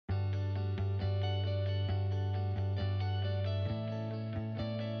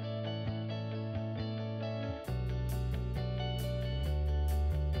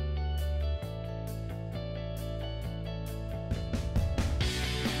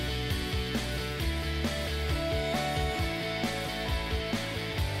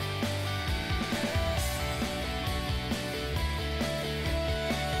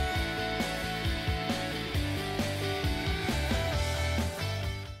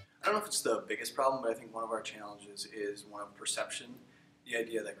know if it's the biggest problem, but I think one of our challenges is one of perception. The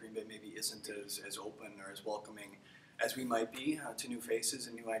idea that Green Bay maybe isn't as open or as welcoming as we might be to new faces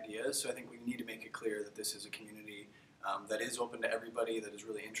and new ideas. So I think we need to make it clear that this is a community that is open to everybody, that is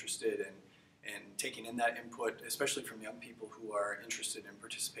really interested in taking in that input, especially from young people who are interested in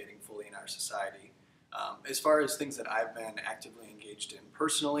participating fully in our society. As far as things that I've been actively engaged in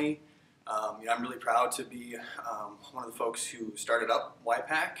personally, I'm really proud to be one of the folks who started up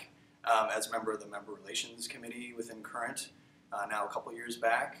YPAC as a member of the Member Relations Committee within Current now a couple years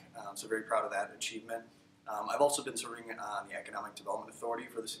back, so very proud of that achievement. I've also been serving on the Economic Development Authority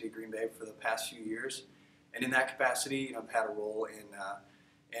for the City of Green Bay for the past few years, and in that capacity, I've had a role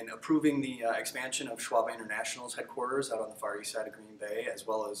in approving the expansion of Schwab International's headquarters out on the far east side of Green Bay, as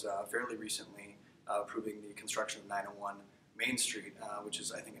well as fairly recently approving the construction of 901 Main Street, which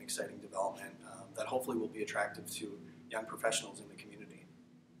is, I think, an exciting development that hopefully will be attractive to young professionals in the community.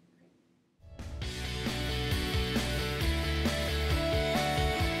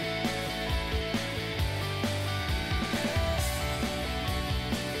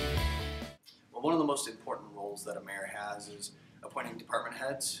 Well, one of the most important roles that a mayor has is appointing department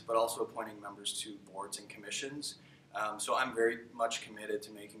heads, but also appointing members to boards and commissions. So I'm very much committed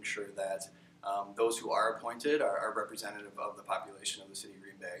to making sure that those who are appointed are representative of the population of the City of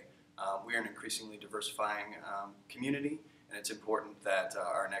Green Bay. We are an increasingly diversifying community, and it's important that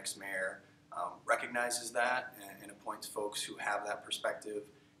our next mayor recognizes that and appoints folks who have that perspective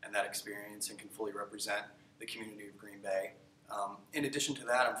and that experience and can fully represent the community of Green Bay. In addition to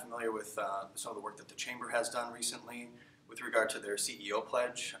that, I'm familiar with some of the work that the Chamber has done recently with regard to their CEO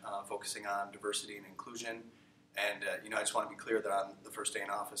pledge, focusing on diversity and inclusion. And I just want to be clear that on the first day in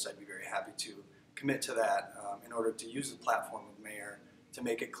office, I'd be very happy to commit to that in order to use the platform of mayor to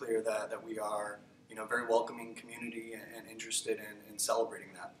make it clear that we are, a very welcoming community and interested in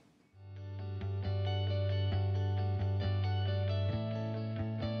celebrating that.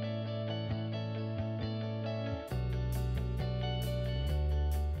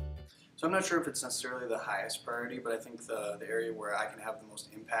 So I'm not sure if it's necessarily the highest priority, but I think the area where I can have the most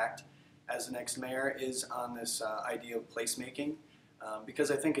impact as the next mayor is on this idea of placemaking,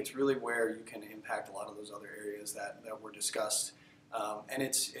 because I think it's really where you can impact a lot of those other areas that were discussed. And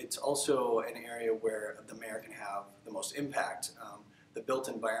it's also an area where the mayor can have the most impact. The built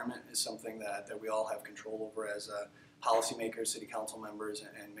environment is something that we all have control over as policymakers, city council members,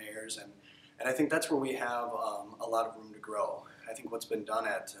 and mayors. And I think that's where we have a lot of room to grow. I think what's been done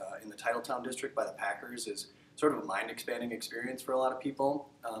in the Titletown district by the Packers is sort of a mind-expanding experience for a lot of people,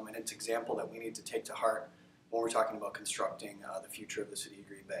 and it's an example that we need to take to heart when we're talking about constructing the future of the City of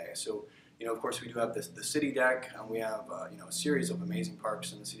Green Bay. So, of course, we do have the city deck, and we have a series of amazing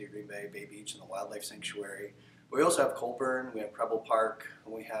parks in the City of Green Bay, Bay Beach and the Wildlife Sanctuary. But we also have Colburn, we have Preble Park,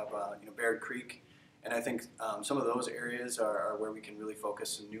 and we have Baird Creek, and I think some of those areas are where we can really focus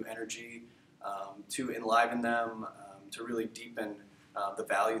some new energy to enliven them, to really deepen the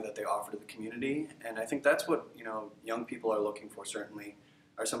value that they offer to the community. And I think that's what young people are looking for, certainly,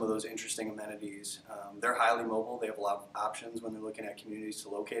 are some of those interesting amenities. They're highly mobile, they have a lot of options when they're looking at communities to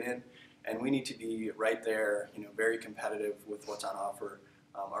locate in, and we need to be right there, very competitive with what's on offer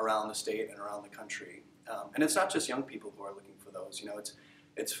around the state and around the country. And it's not just young people who are looking for those,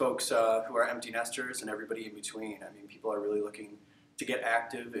 it's folks who are empty nesters and everybody in between. I mean, people are really looking to get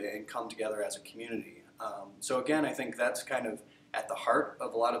active and come together as a community. So again, I think that's kind of at the heart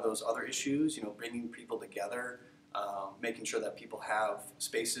of a lot of those other issues, bringing people together, making sure that people have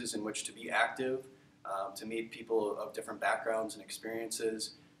spaces in which to be active, to meet people of different backgrounds and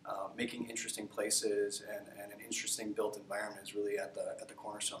experiences, making interesting places and an interesting built environment is really at the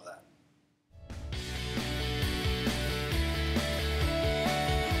cornerstone of that.